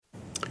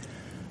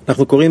We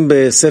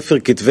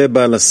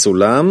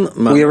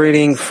are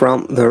reading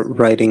from the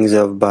writings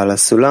of Baal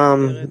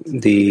HaSulam,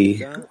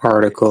 the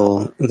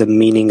article, The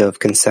Meaning of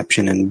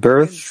Conception and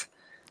Birth.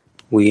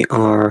 We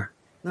are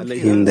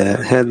in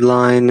the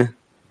headline,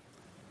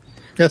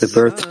 The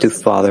Birth to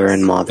Father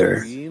and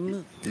Mother.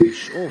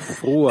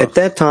 At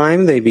that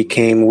time they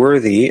became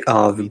worthy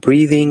of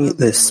breathing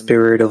the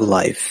spirit of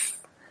life.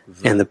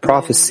 And the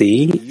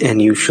prophecy,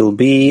 and you shall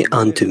be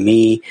unto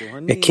me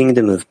a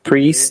kingdom of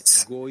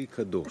priests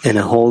and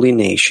a holy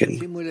nation,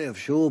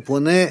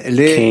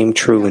 came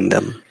true in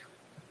them.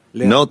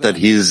 Note that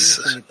he's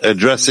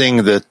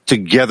addressing the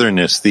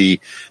togetherness, the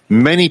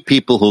many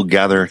people who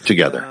gather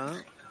together.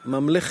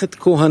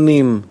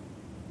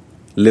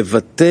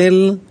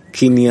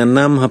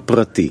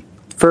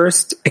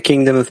 First, a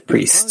kingdom of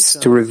priests,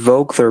 to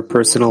revoke their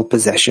personal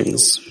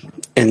possessions,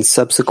 and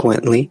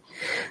subsequently,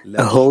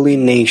 a holy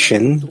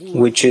nation,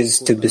 which is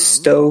to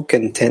bestow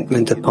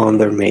contentment upon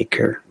their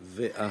Maker,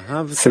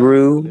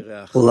 through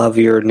love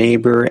your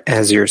neighbor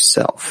as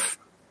yourself.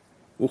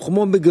 In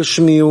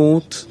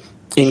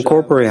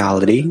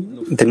corporeality,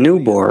 the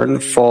newborn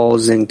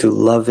falls into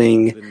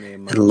loving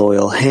and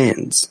loyal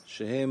hands,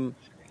 who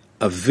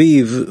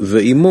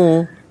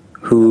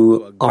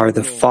are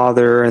the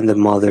father and the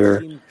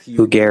mother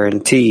who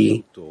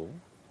guarantee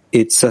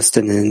its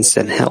sustenance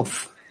and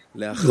health.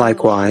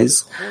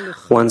 Likewise,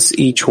 once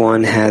each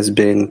one has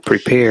been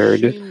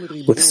prepared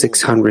with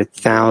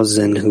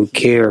 600,000 who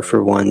care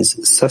for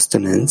one's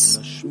sustenance,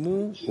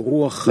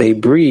 they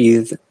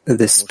breathe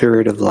the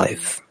spirit of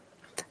life.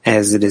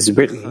 As it is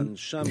written,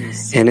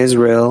 and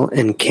Israel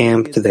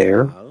encamped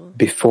there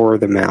before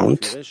the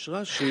mount,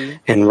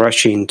 and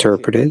Rashi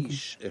interpreted,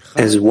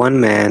 as one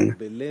man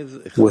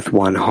with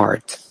one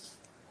heart.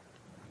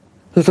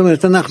 Meaning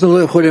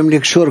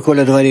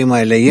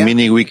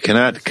we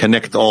cannot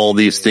connect all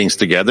these things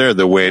together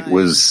the way it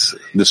was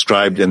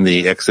described in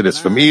the Exodus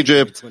from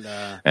Egypt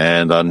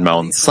and on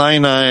Mount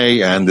Sinai,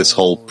 and this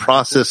whole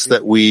process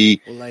that we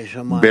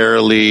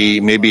barely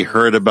maybe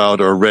heard about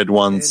or read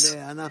once.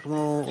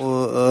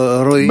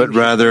 But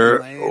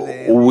rather,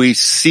 we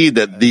see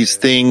that these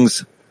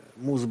things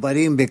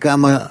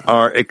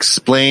are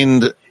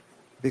explained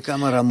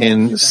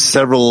in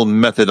several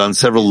methods, on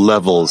several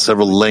levels,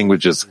 several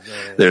languages.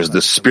 There's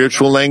the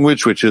spiritual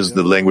language, which is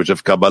the language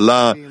of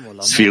Kabbalah,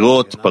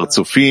 Sfirot,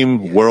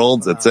 Partsufim,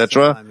 worlds,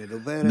 etc.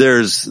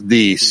 There's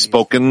the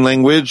spoken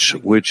language,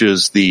 which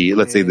is the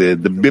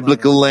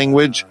biblical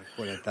language,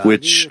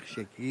 which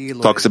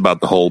talks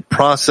about the whole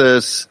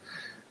process,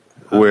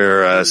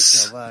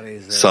 whereas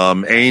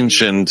some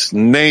ancient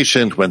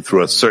nation went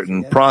through a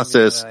certain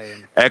process,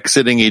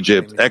 exiting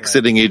Egypt,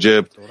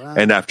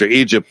 and after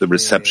Egypt, the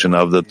reception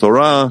of the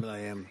Torah,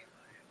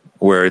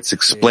 where it's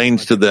explained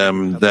to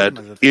them that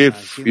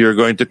if you're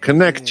going to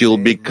connect, you'll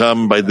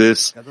become by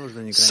this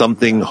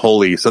something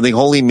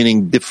holy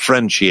meaning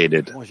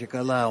differentiated.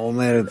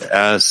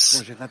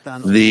 As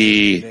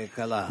the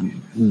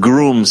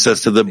groom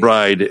says to the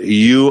bride,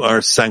 you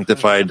are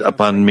sanctified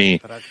upon me,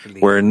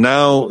 where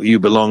now you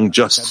belong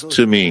just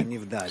to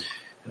me.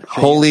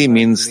 Holy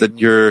means that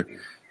you're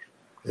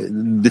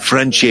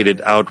differentiated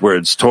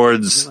outwards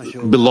towards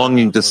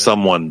belonging to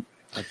someone.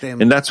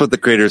 And that's what the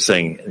Creator is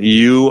saying.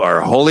 You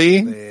are holy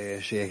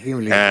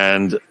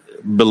and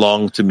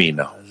belong to me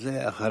now.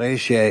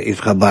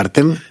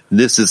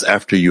 This is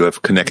after you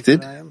have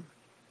connected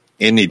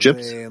in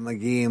Egypt and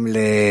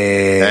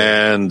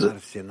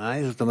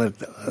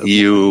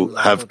you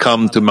have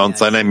come to Mount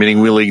Sinai,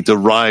 meaning willing to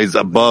rise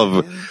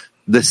above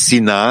the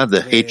sinah,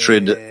 the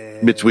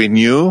hatred between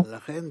you.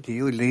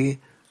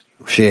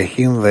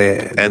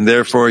 And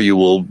therefore you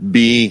will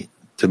be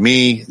to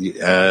me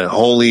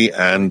holy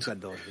and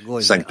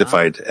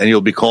sanctified, and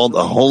you'll be called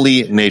a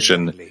holy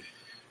nation.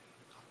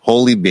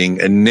 Holy being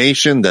a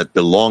nation that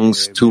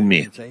belongs to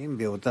me,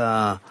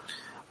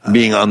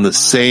 being on the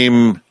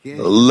same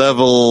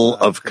level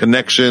of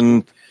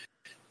connection,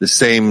 the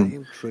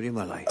same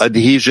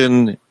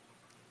adhesion.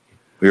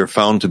 We are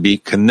found to be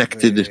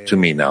connected to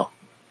me now,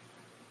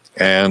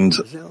 and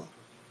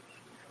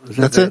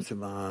that's it.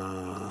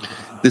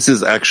 This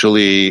is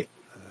actually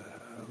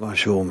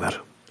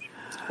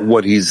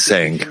what he's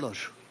saying.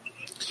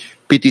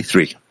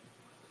 PT3.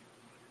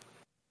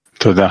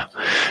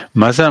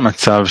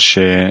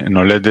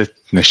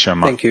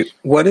 Thank you.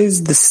 What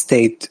is the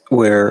state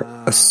where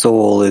a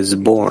soul is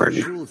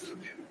born?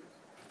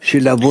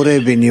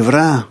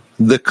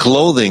 The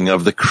clothing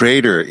of the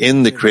Creator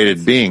in the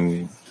created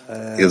being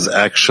is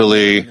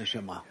actually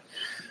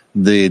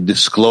the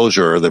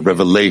disclosure or the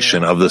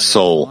revelation of the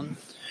soul,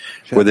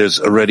 where there's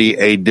already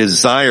a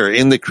desire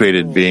in the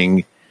created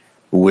being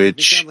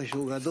which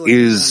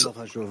is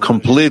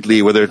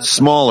completely, whether it's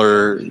small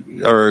or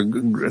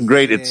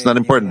great, it's not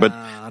important, but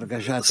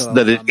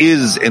that it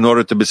is in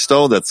order to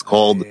bestow, that's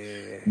called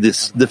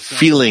the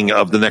feeling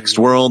of the next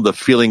world, the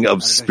feeling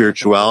of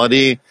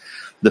spirituality,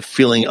 the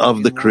feeling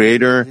of the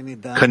Creator,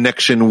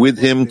 connection with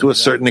Him to a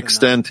certain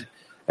extent,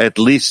 at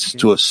least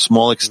to a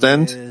small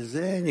extent.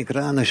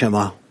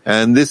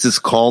 And this is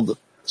called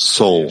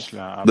soul,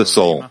 the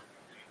soul.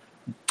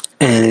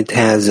 and it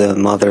has a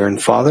mother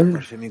and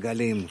father?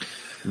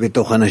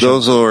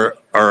 Those are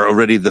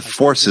already the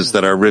forces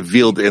that are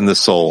revealed in the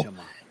soul.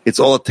 It's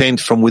all attained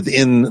from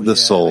within the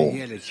soul.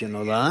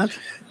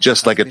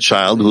 Just like a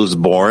child who's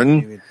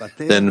born,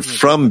 then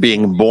from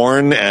being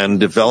born and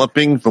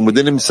developing from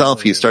within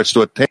himself, he starts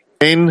to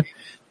attain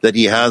that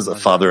he has a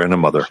father and a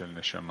mother.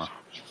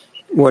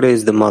 What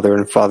is the mother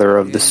and father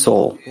of the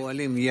soul?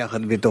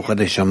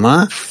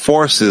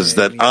 Forces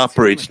that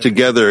operate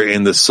together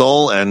in the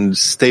soul and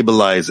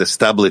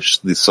establish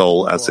the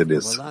soul as it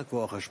is.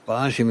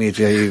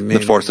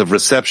 The force of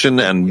reception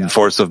and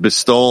force of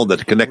bestowal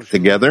that connect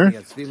together,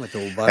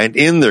 and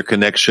in their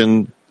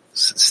connection,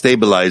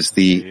 stabilize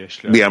the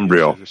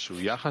embryo.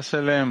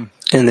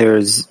 And there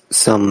is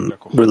some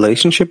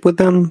relationship with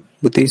them,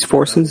 with these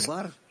forces?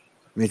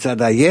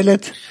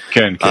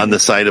 On the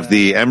side of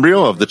the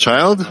embryo, of the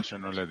child?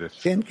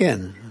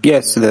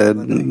 Yes, the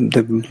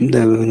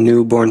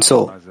newborn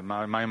soul.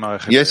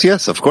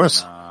 Yes, of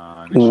course.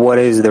 What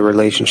is the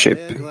relationship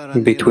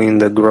between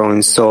the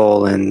growing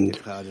soul and...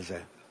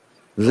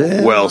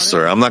 Well,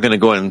 sir, I'm not going to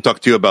go and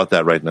talk to you about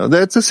that right now.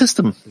 That's a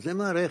system.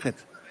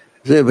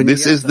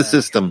 This is the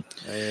system.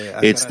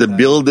 It's the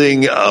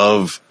building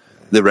of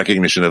the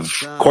recognition of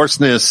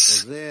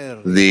coarseness,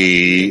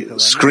 the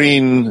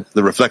screen,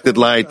 the reflected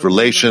light,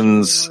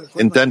 relations,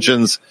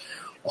 intentions,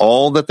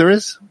 all that there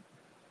is.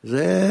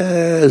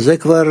 This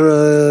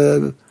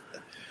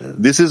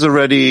is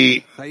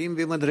already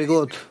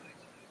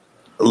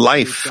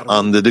life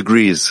on the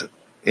degrees,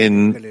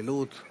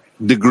 in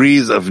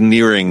degrees of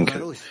nearing,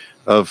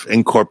 of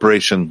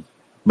incorporation.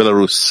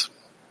 Belarus.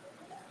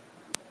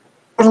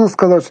 Можно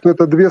сказать, что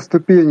это две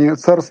ступени,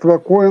 царство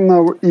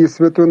коинов и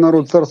святой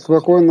народ,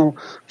 царство коинов,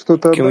 что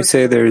это... Can we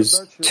say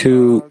there's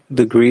 2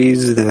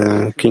 degrees,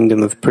 the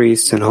kingdom of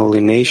priests and holy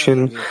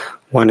nation?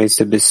 One is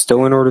to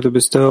bestow in order to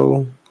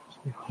bestow,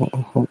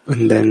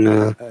 and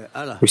then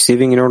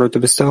receiving in order to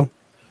bestow?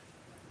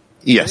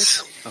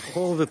 Yes.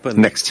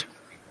 Next.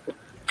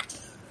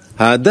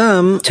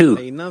 2,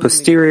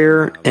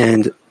 posterior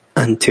and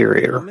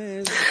anterior.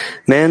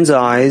 Man's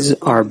eyes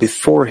are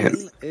before him.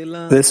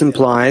 This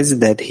implies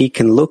that he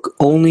can look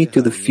only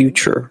to the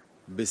future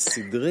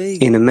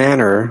in a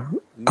manner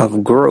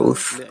of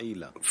growth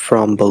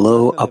from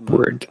below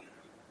upward.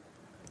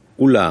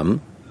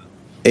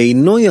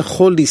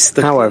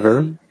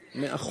 However,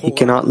 he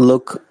cannot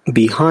look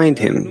behind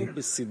him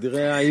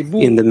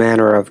in the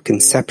manner of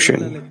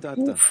conception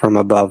from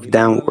above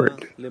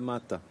downward.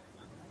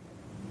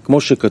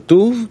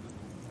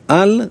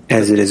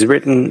 As it is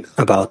written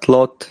about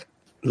Lot,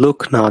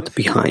 look not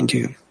behind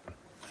you.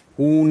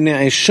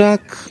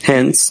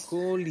 Hence,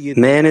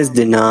 man is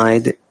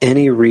denied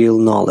any real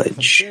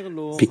knowledge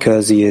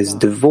because he is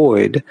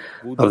devoid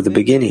of the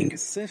beginning.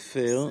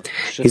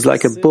 He's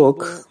like a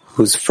book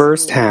whose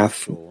first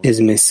half is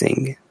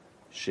missing,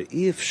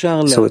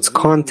 so its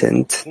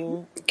content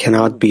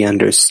cannot be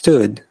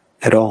understood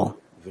at all.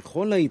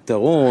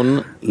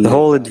 The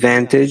whole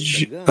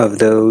advantage of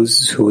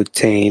those who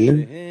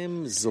attain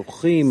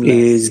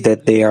is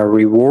that they are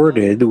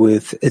rewarded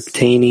with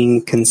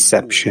attaining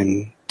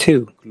conception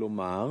too,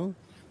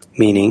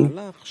 meaning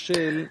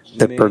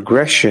the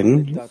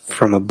progression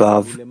from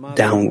above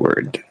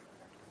downward.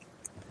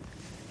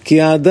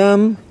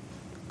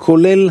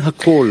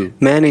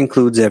 Man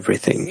includes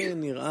everything,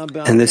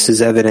 and this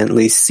is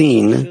evidently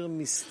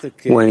seen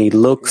when he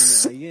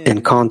looks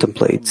and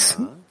contemplates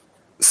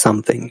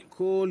something.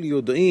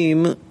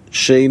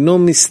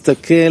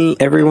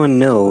 Everyone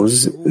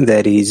knows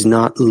that he's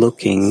not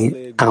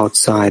looking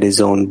outside his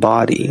own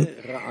body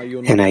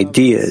and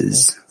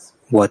ideas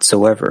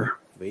whatsoever.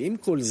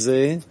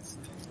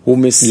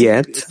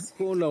 Yet,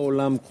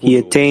 he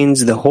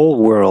attains the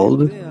whole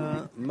world,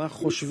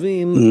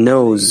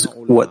 knows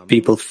what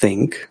people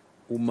think,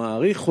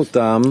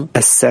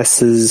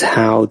 assesses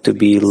how to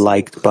be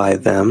liked by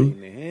them,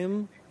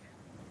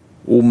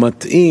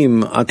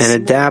 and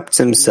adapts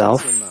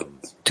himself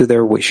to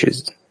their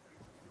wishes.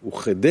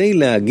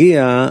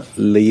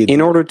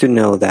 In order to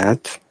know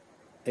that,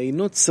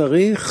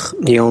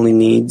 he only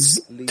needs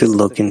to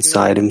look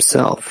inside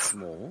himself.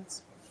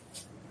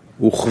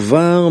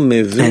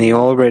 And he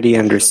already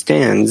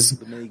understands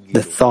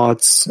the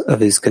thoughts of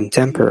his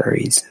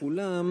contemporaries,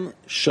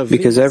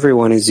 because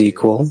everyone is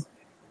equal,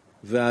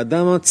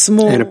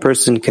 and a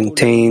person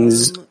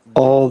contains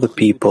all the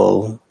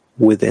people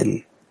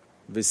within.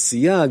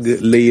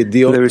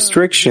 The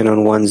restriction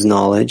on one's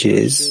knowledge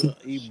is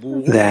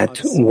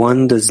that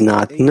one does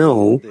not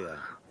know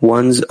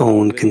one's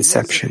own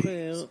conception,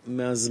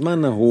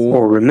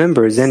 or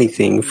remembers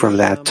anything from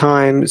that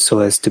time so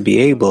as to be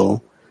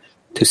able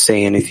to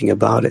say anything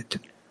about it.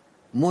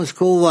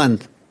 Moscow 1.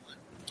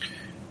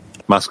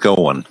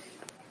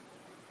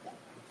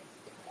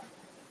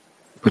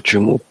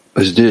 Почему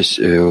здесь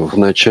в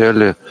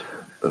начале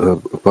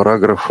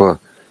параграфа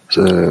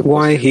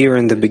Why here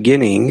in the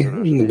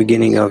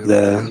beginning of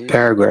the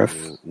paragraph,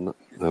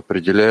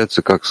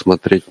 определяется, как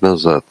смотреть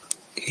назад?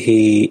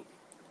 He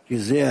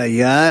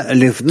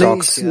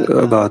talks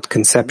about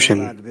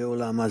conception,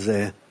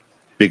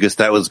 because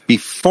that was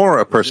before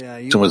a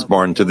person was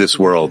born to this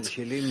world.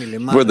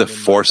 Were the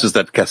forces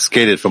that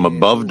cascaded from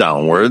above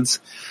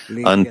downwards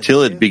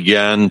until it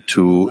began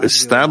to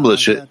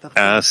establish it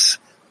as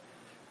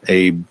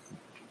a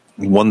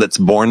one that's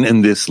born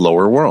in this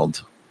lower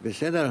world.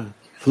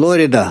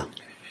 Florida.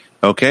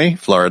 Okay,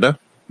 Florida.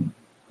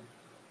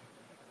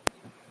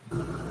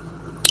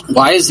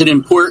 Why is it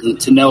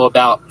important to know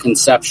about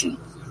conception?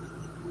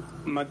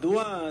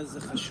 מדוע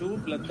זה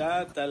חשוב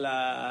לדעת על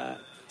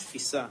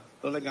התפיסה?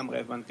 לא לגמרי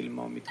הבנתי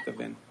למה הוא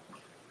מתכוון.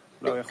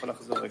 לא יכול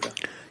לחזור רגע.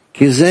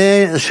 כי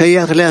זה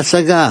שייך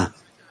להשגה.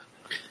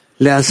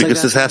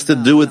 Because this has to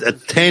do with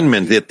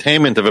attainment, the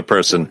attainment of a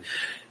person.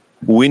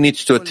 We need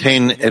to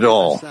attain it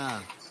all.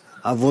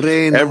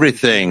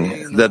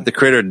 Everything that the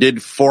Creator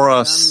did for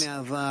us,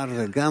 both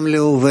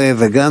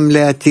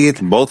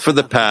for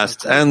the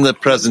past and the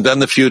present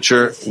and the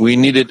future, we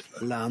need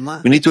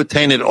to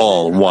attain it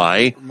all.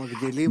 Why?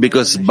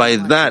 Because by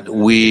that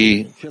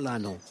we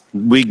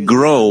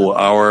grow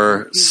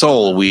our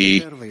soul,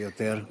 we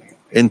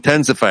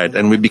intensify it,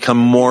 and we become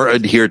more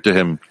adhered to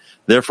Him.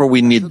 Therefore,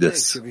 we need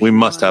this. We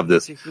must have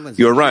this.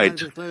 You're right.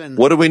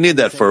 What do we need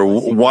that for?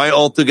 Why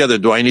altogether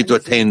do I need to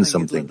attain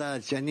something?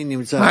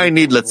 I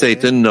need, let's say,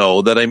 to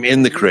know that I'm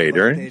in the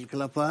Creator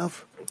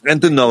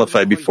and to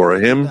nullify before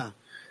Him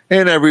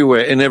in every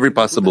way, in every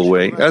possible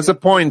way, as a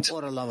point,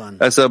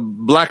 as a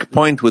black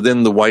point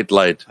within the white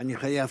light.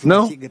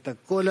 No.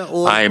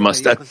 I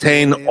must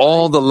attain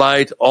all the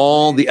light,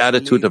 all the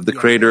attitude of the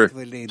Creator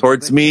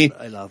towards me,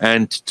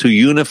 and to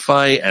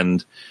unify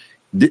and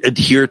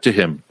adhere to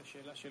Him.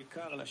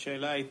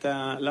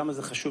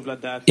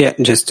 Yeah,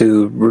 just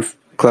to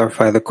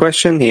clarify the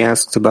question, he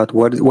asks about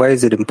why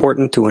is it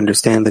important to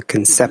understand the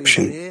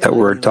conception that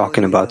we're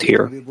talking about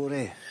here?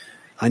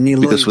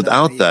 Because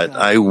without that,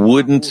 I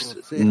wouldn't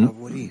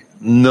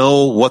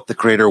know what the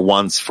Creator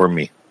wants for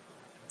me.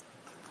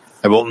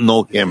 I won't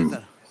know Him.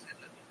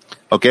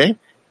 Okay?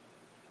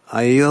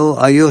 There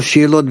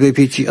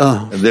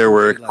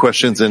were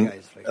questions in,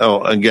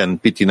 again,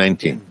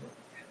 PT19.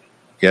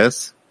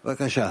 Yes?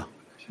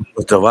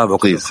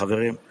 Please.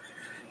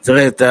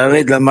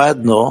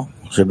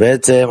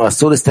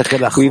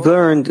 We've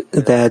learned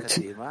that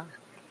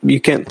you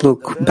can't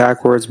look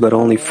backwards but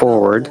only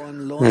forward,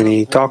 and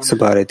he talks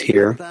about it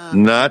here.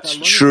 Not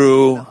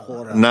true.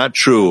 Not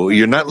true.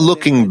 You're not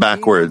looking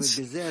backwards.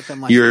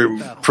 You're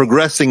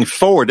progressing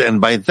forward,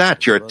 and by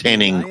that you're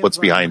attaining what's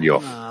behind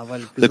you.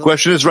 The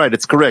question is right.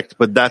 It's correct,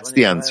 but that's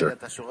the answer.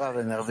 So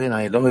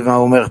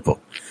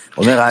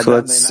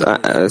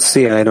let's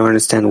see. I don't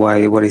understand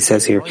what he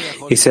says here.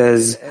 He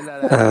says,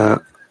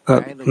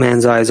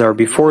 man's eyes are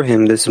before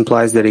him. This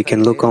implies that he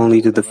can look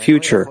only to the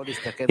future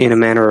in a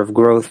manner of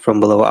growth from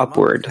below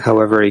upward.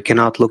 However, he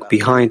cannot look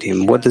behind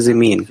him. What does it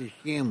mean?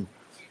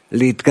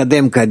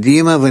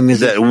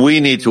 That we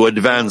need to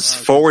advance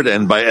forward,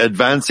 and by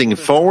advancing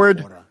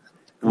forward,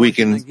 we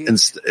can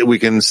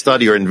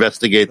study or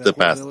investigate the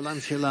past.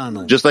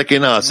 Just like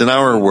in us, in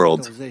our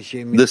world,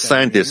 the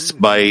scientists,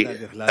 by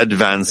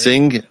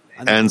advancing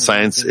and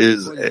science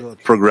is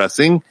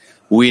progressing,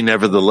 we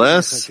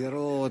nevertheless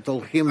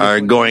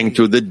are going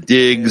to the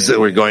digs,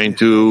 we're going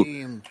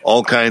to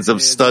all kinds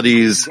of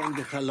studies,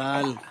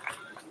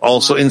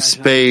 also in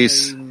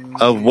space,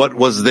 of what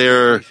was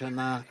there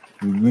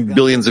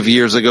billions of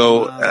years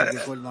ago,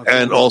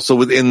 and also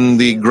within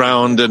the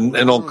ground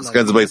and all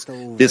kinds of ways.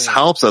 This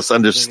helps us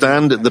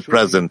understand the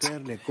present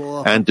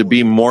and to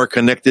be more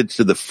connected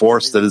to the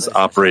force that is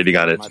operating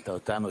on it.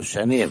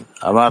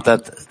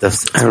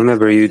 I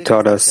remember you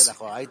taught us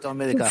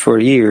for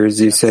years,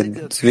 you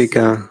said,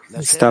 Zvika,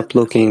 stop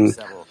looking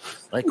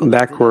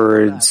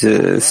backwards,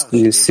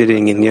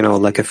 sitting in,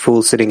 like a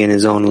fool sitting in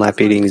his own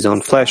lap, eating his own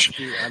flesh.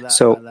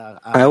 So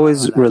I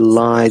always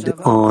relied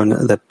on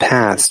the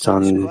past,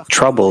 on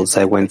troubles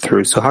I went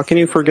through. So how can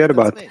you forget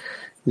about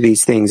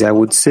these things? I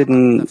would sit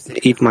and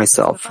eat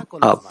myself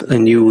up,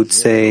 and you would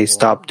say,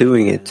 stop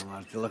doing it.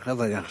 That's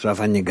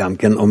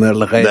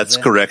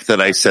correct that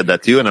I said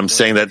that to you, and I'm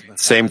saying that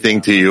same thing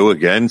to you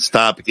again.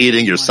 Stop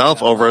eating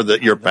yourself over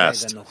your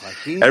past.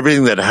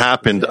 Everything that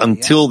happened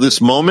until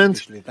this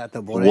moment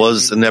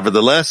was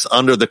nevertheless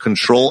under the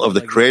control of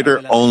the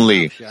Creator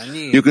only.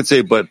 You could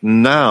say, but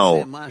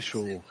now,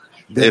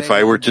 if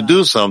I were to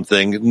do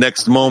something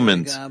next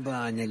moment,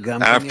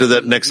 after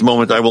that next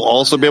moment, I will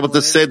also be able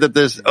to say that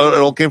it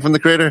all came from the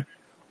Creator?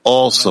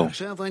 Also.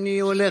 But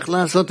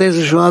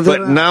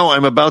now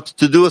I'm about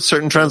to do a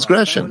certain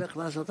transgression.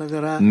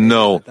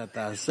 No.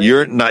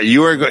 You're not.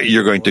 You're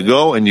going to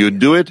go and you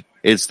do it.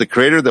 It's the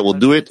Creator that will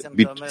do it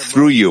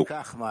through you.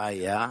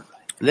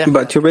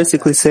 But you're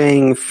basically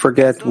saying,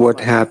 forget what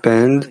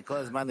happened,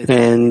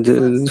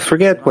 and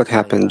forget what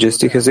happened,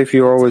 just because if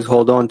you always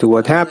hold on to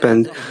what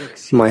happened,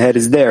 my head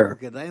is there.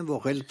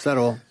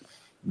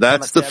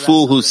 That's the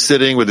fool who's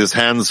sitting with his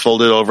hands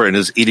folded over and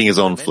is eating his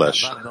own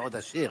flesh.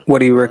 What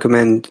do you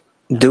recommend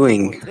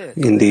doing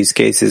in these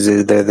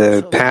cases.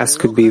 The past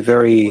could be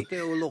very,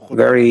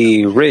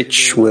 very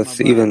rich with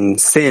even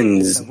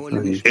sins.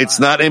 It's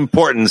not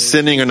important,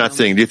 sinning or not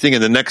sinning. Do you think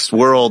in the next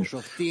world,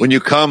 when you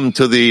come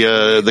to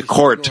the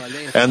court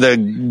and the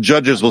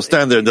judges will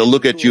stand there and they'll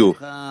look at you,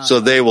 so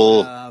they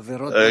will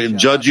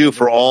judge you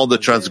for all the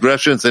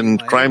transgressions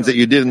and crimes that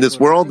you did in this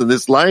world, in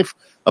this life,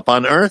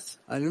 upon earth?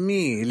 To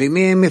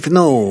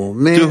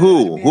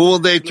who? Who will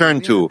they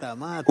turn to?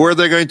 Who are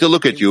they going to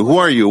look at you? Who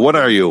are you? What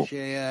are you?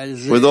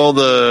 With all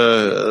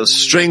the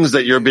strings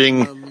that you're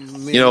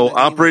being,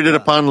 operated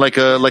upon like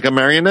a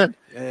marionette?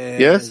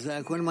 Yes?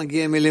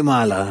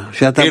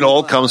 It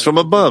all comes from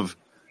above.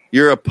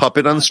 You're a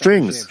puppet on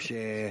strings.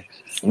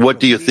 What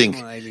do you think?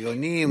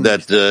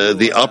 That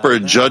the upper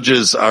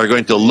judges are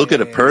going to look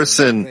at a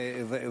person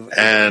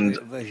and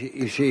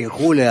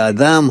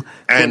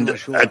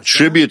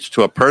attribute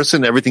to a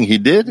person everything he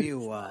did?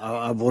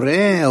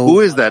 Who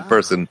is that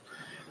person?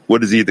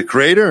 What is he, the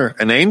creator?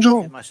 An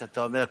angel?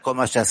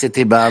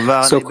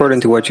 So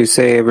according to what you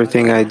say,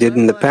 everything I did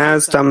in the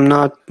past, I'm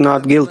not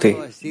guilty.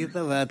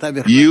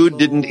 You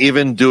didn't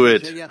even do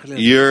it.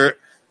 You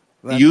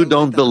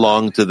don't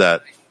belong to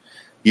that.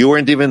 You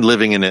weren't even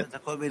living in it.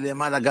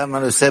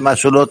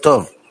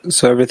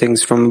 So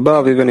everything's from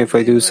above, even if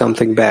I do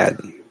something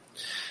bad.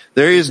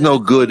 There is no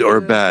good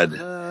or bad,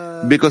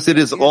 because it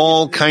is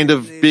all kind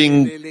of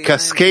being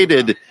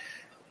cascaded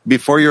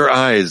before your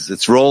eyes.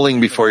 It's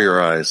rolling before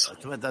your eyes.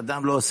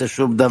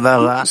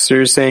 So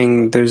you're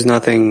saying there's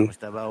nothing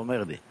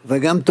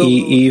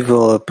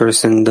evil a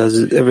person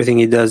does, everything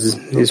he does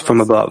is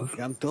from above.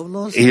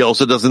 He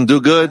also doesn't do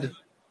good.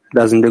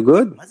 Doesn't do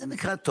good?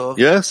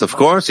 Yes, of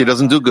course, he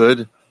doesn't do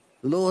good.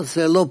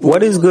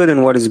 What is good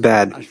and what is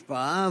bad? He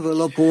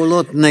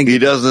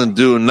doesn't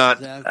do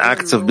not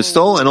acts of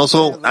bestowal, and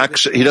also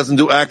he doesn't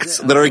do acts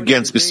that are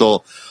against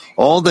bestowal.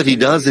 All that he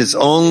does is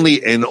only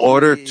in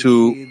order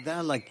to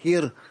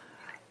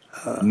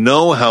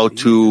know how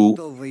to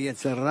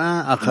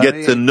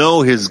get to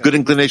know his good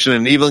inclination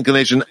and evil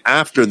inclination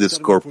after this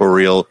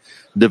corporeal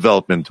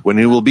development, when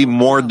he will be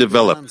more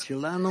developed.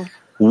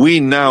 We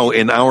now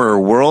in our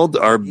world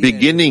are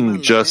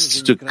beginning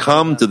just to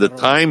come to the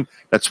time,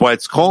 that's why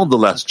it's called the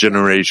last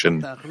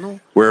generation,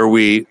 where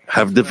we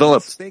have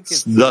developed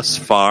thus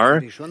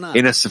far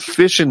in a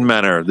sufficient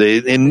manner.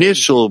 The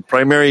initial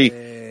primary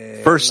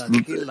first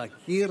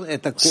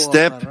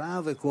step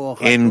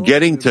in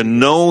getting to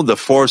know the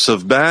force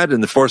of bad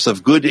and the force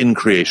of good in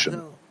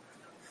creation.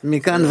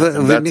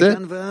 That's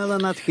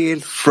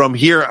it. From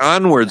here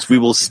onwards, we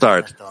will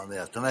start.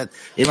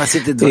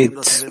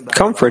 It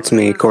comforts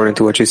me, according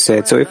to what you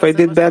said. So if I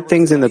did bad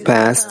things in the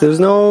past, there's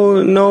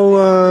no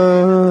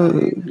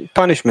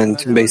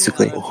punishment,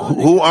 basically.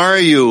 Who are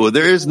you?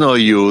 There is no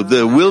you.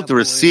 The will to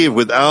receive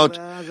without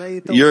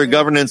your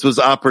governance was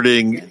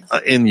operating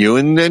in you,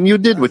 and then you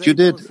did what you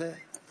did.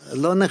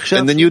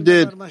 And then you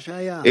did.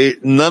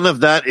 None of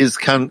that is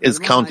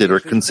counted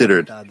or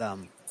considered.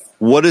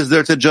 What is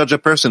there to judge a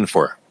person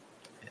for?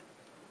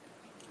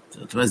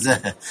 So it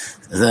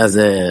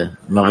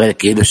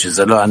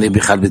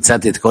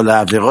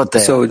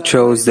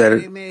shows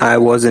that I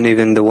wasn't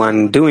even the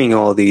one doing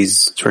all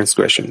these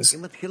transgressions.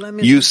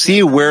 You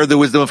see where the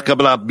wisdom of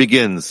Kabbalah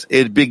begins.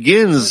 It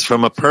begins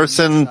from a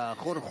person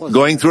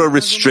going through a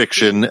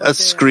restriction, a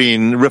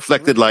screen,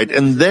 reflected light,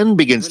 and then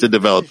begins to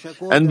develop.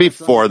 And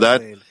before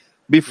that,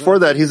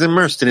 he's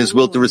immersed in his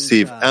will to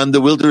receive. And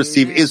the will to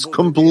receive is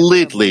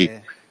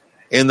completely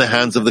in the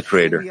hands of the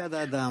Creator.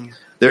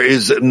 There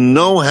is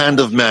no hand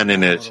of man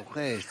in it.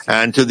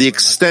 And to the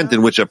extent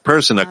in which a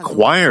person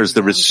acquires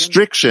the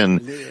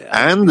restriction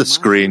and the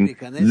screen,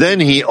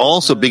 then he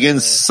also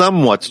begins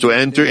somewhat to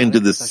enter into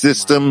the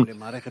system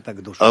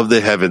of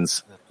the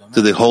heavens,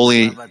 to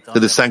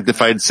the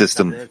sanctified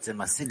system.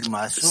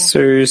 So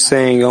you're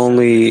saying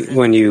only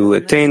when you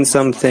attain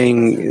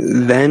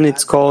something, then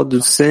it's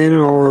called sin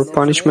or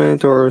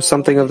punishment or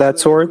something of that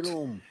sort?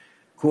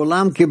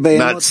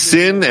 Not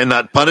sin and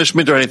not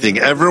punishment or anything.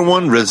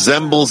 Everyone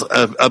resembles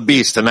a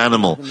beast, an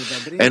animal.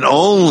 And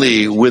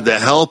only with the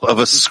help of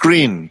a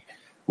screen,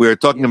 we are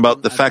talking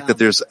about the fact that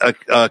there's a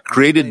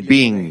created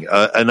being,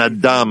 an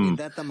Adam,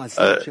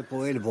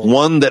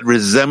 one that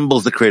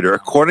resembles the Creator,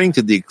 according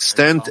to the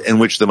extent in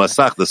which the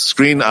Masach, the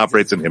screen,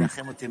 operates in him.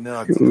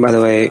 By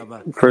the way,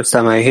 first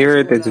time I hear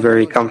it, it's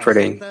very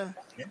comforting.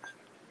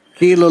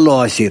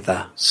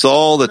 So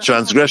all the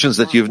transgressions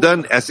that you've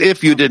done, as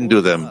if you didn't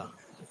do them.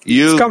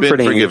 You've been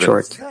forgiven. In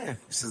short.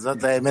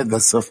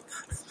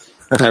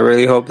 I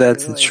really hope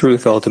that's the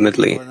truth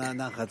ultimately.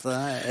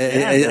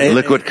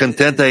 Look what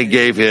content I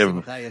gave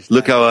him.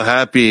 Look how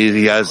happy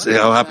he has,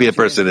 how happy a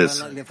person is.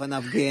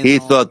 He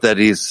thought that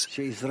he's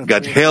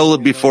got hell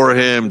before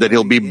him, that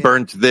he'll be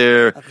burnt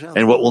there,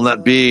 and what will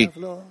not be.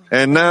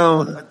 And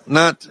now,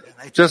 not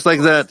just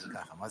like that.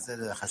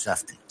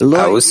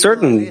 I was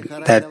certain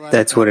that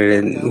that's what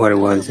it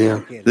was,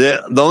 yeah.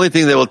 The only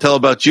thing they will tell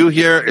about you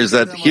here is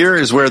that here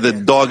is where the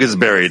dog is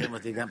buried.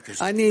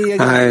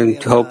 I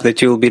hope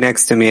that you'll be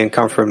next to me and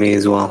comfort me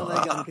as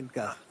well.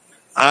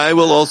 I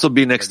will also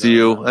be next to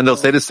you, and they'll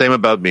say the same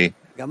about me.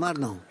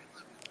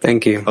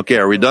 Thank you. Okay,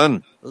 are we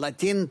done?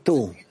 Latin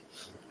 2.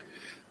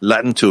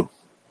 Latin 2.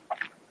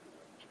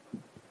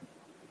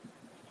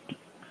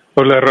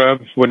 Hola,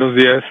 Rab. Buenos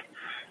días.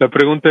 La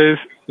pregunta es,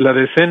 ¿la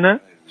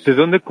decena de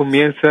dónde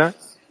comienza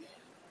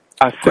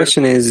a ser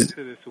Question is,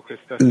 consciente de su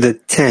gestación the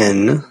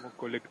 10, como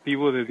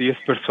colectivo de 10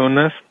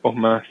 personas o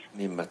más?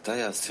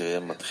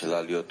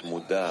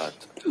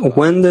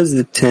 when does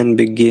the 10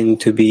 begin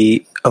to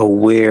be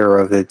aware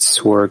of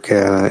its work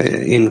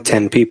in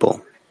 10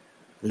 people?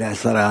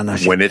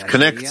 When it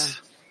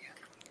connects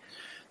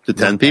to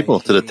 10 people,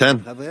 to the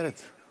 10.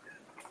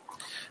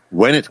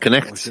 When it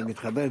connects.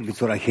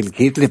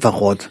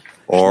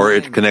 Or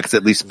it connects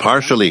at least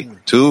partially,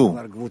 too.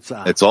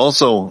 It's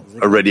also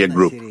already a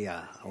group.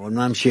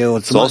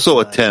 It's also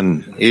a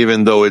 10,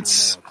 even though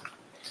its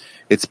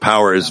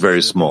power is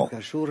very small.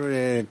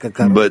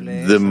 But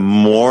the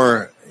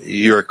more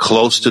you're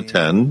close to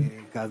 10,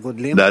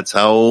 that's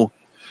how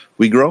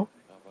we grow.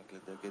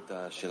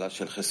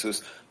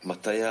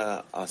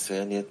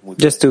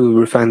 Just to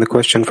refine the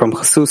question from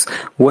Jesus,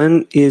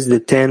 when is the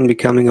 10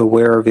 becoming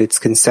aware of its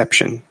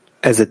conception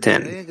as a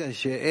 10?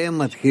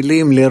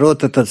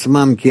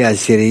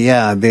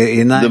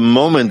 The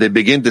moment they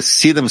begin to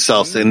see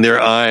themselves in their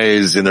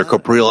eyes, in their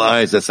corporeal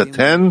eyes as a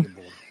 10,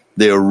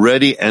 they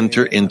already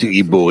enter into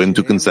Ibur,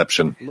 into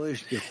conception.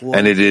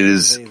 And it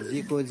is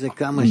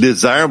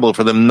desirable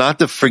for them not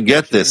to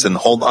forget this and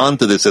hold on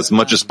to this as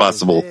much as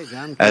possible,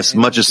 as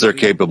much as they're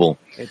capable.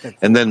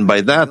 And then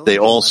by that, they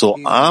also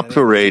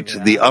operate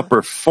the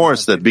upper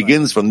force that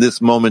begins from this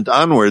moment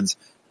onwards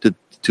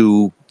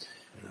to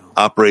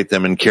operate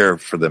them and care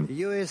for them.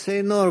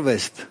 USA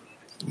Northeast.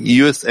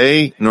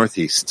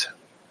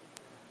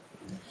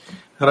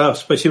 Рав,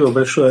 спасибо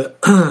большое.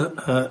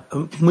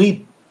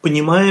 Мы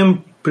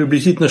понимаем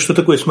приблизительно, что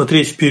такое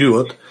смотреть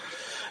вперед.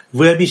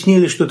 Вы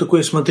объяснили, что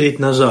такое смотреть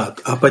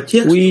назад. А по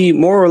тексту... We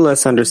more or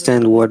less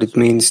understand what it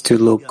means to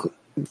look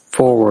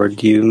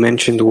forward. You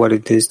mentioned what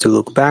it is to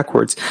look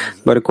backwards.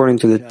 But according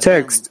to the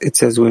text, it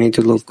says we need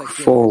to look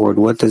forward.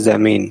 What does that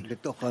mean?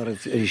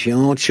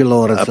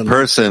 A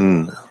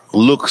person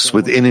looks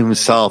within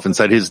himself,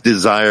 inside his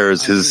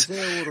desires,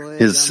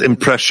 his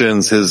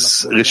impressions,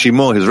 his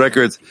rishimo, his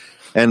records,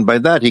 and by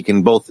that he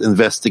can both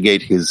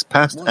investigate his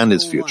past and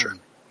his future.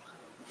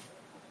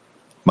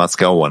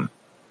 Moscow 1.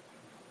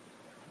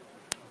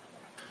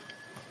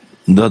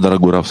 Да,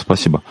 дорогой Рав,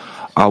 спасибо.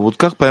 А вот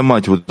как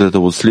поймать вот это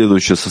вот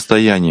следующее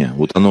состояние?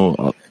 Вот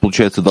оно,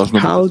 получается, должно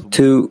быть... How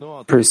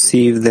to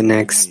perceive the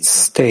next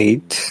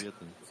state?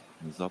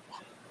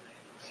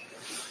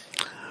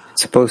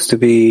 It's supposed to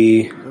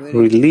be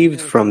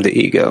relieved from the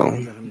ego.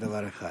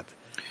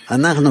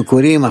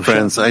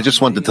 Friends, I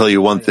just want to tell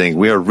you one thing.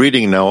 We are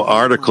reading now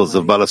articles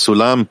of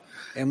HaSulam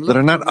that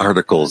are not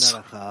articles.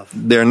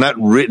 They're not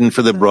written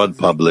for the broad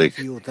public.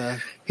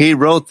 He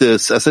wrote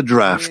this as a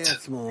draft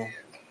for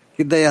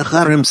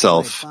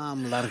himself,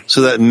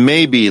 so that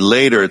maybe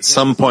later at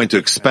some point to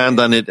expand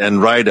on it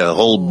and write a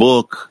whole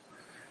book,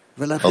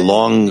 a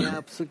long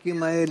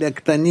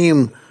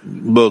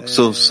book.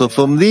 So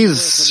from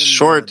these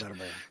short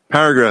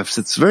paragraphs,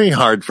 it's very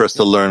hard for us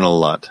to learn a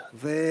lot.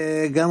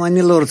 And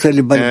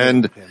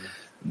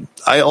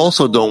I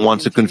also don't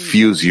want to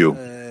confuse you.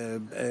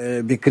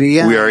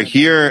 We are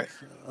here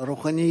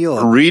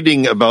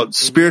reading about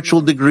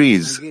spiritual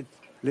degrees,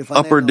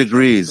 upper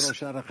degrees.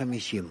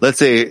 Let's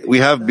say we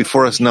have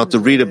before us now to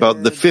read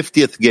about the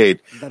 50th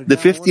gate. The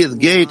 50th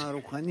gate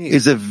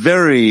is a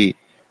very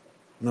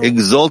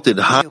exalted,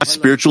 high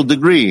spiritual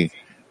degree.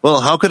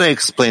 Well, how could I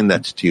explain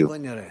that to you?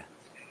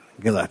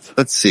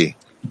 Let's see.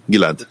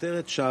 Gilad.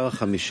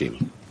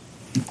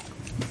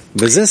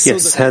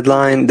 Yes,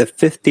 headline, the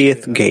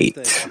 50th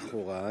gate.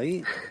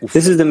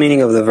 This is the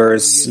meaning of the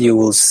verse, you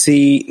will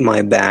see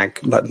my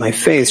back, but my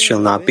face shall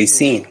not be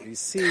seen.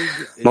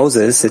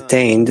 Moses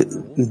attained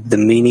the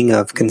meaning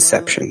of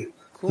conception,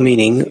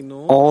 meaning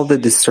all the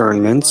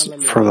discernments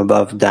from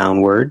above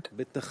downward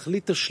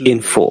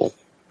in full.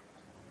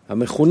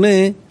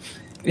 It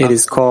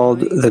is called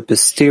the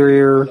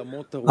posterior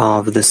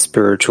of the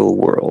spiritual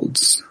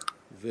worlds.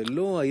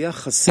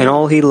 And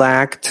all he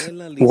lacked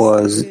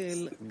was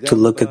to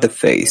look at the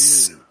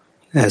face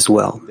as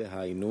well,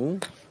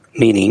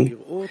 meaning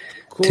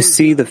to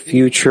see the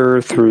future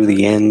through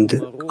the end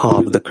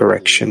of the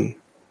correction.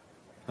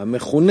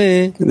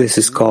 This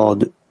is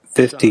called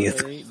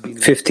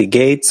 50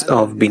 gates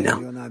of Bina.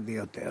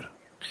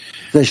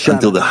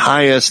 Until the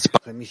highest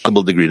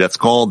possible degree. That's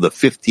called the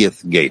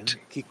 50th gate.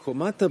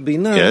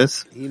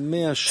 Yes?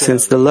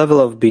 Since the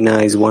level of Bina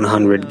is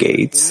 100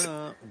 gates,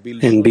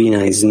 and Bina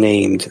is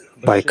named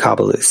by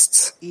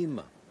Kabbalists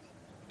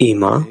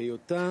Ima,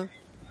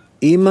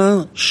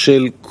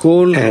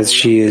 as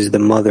she is the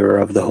mother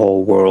of the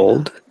whole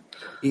world.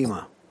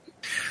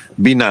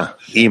 Bina,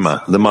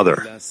 Ima, the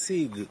mother.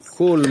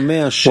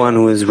 One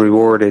who is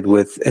rewarded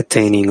with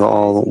attaining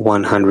all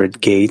 100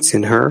 gates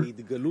in her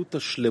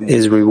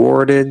is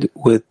rewarded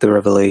with the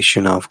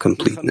revelation of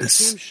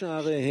completeness.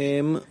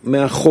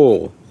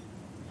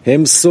 There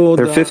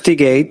are 50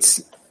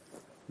 gates.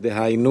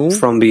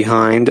 From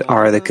behind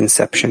are the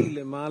conception,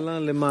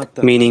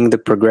 meaning the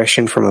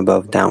progression from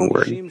above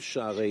downward. And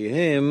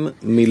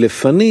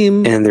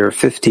there are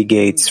 50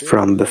 gates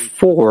from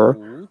before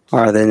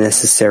are the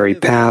necessary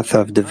path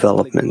of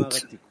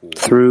development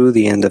through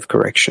the end of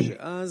correction.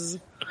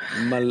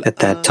 At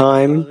that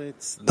time,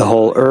 the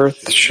whole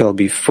earth shall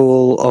be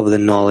full of the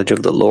knowledge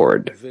of the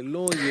Lord,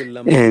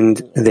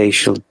 and they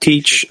shall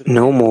teach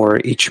no more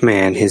each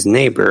man his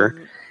neighbor,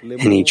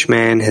 and each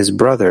man his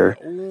brother,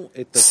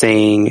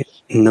 saying,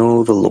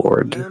 Know the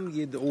Lord,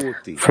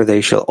 for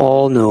they shall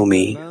all know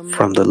me,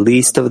 from the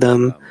least of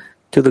them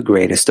to the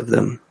greatest of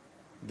them.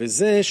 This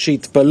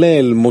is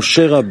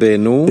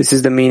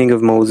the meaning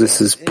of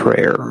Moses'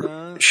 prayer.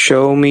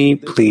 Show me,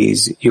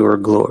 please, your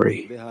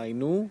glory.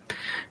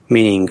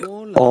 Meaning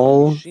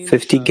all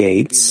 50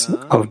 gates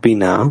of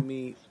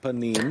Binah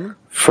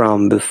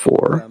from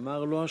before.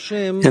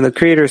 And the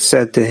Creator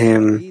said to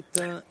him,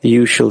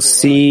 You shall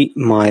see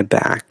my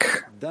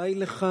back.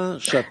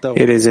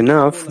 It is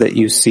enough that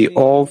you see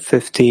all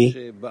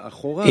 50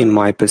 in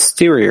my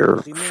posterior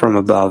from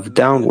above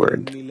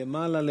downward.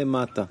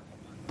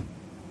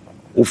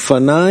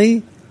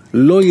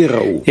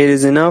 It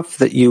is enough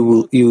that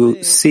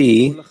you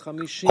see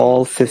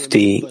all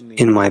 50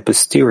 in my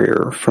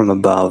posterior from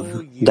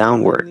above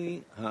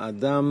downward.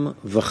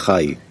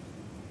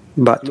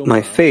 But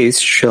my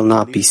face shall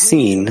not be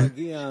seen,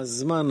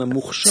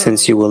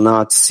 since you will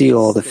not see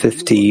all the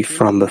 50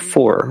 from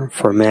before,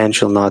 for man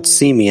shall not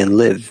see me and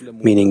live,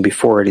 meaning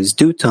before it is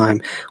due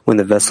time, when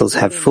the vessels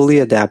have fully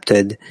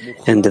adapted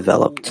and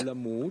developed.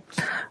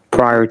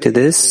 Prior to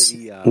this,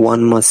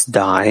 one must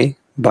die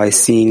by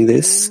seeing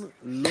this,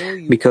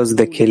 because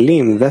the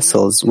kelim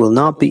vessels will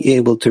not be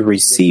able to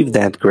receive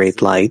that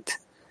great light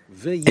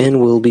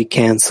and will be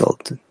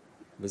cancelled.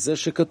 This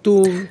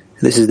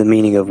is the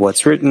meaning of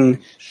what's written.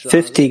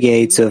 50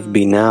 gates of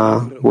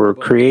Binah were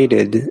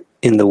created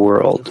in the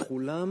world,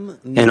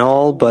 and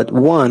all but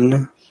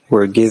one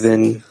were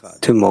given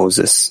to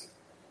Moses.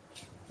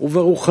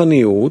 But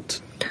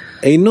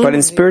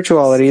in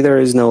spirituality there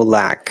is no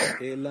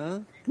lack.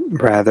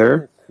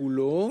 Rather,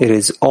 it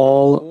is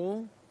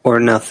all or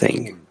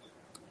nothing,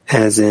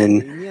 as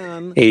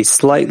in a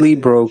slightly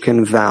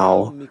broken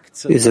vow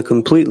is a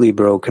completely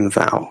broken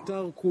vow.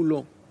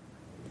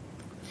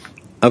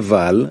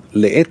 But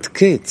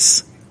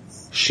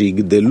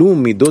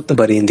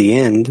in the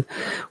end,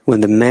 when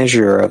the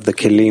measure of the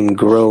kelim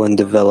grow and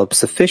develop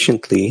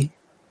sufficiently,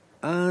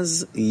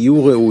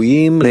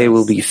 they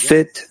will be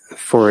fit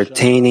for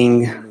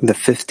attaining the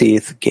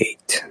 50th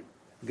gate.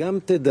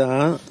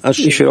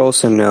 You should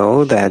also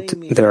know that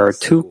there are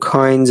two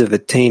kinds of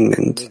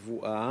attainment: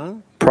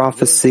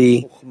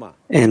 prophecy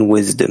and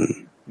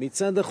wisdom.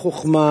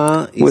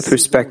 With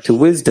respect to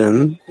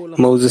wisdom,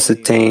 Moses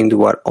attained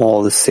what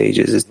all the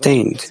sages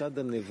attained.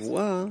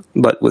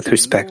 But with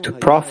respect to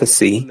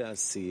prophecy,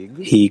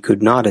 he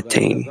could not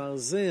attain.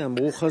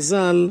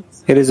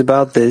 It is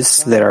about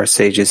this that our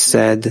sages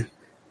said,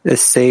 a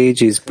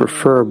sage is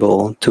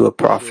preferable to a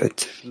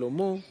prophet.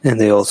 And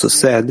they also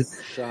said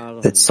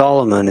that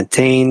Solomon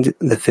attained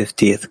the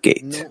 50th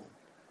gate.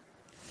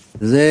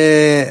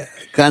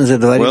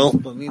 Well,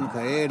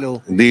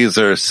 these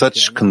are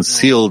such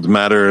concealed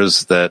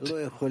matters that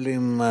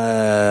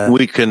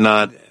we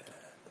cannot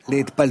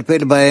to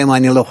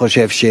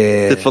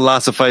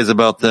philosophize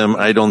about them.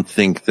 I don't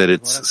think that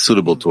it's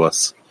suitable to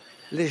us.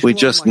 We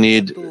just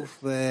need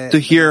to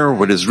hear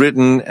what is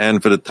written,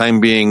 and for the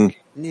time being,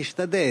 we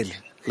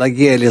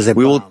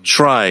will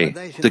try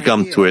to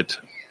come to it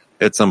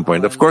at some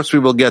point. Of course, we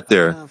will get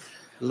there.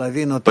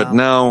 But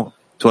now,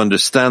 to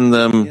understand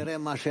them,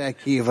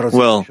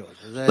 well,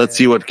 let's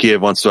see what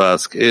Kiev wants to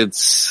ask.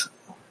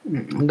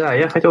 Да,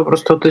 я хотел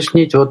просто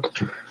уточнить, вот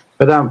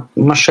когда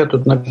Моше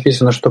тут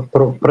написано, что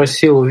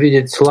просил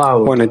увидеть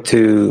славу. Wanted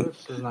to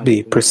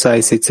be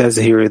precise. It says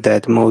here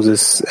that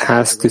Moses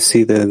asked to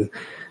see the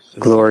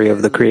glory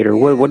of the Creator.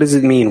 What does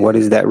it mean? What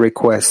is that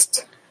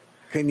request?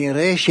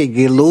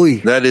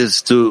 That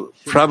is to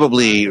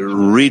probably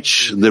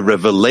reach the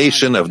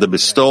revelation of the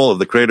bestowal of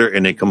the Creator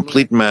in a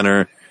complete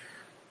manner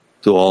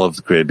to all of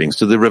the created beings,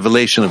 to the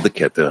revelation of the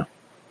Keter.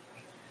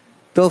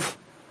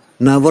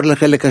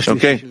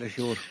 Okay,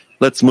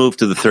 let's move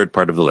to the third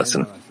part of the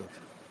lesson.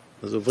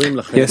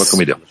 Yes.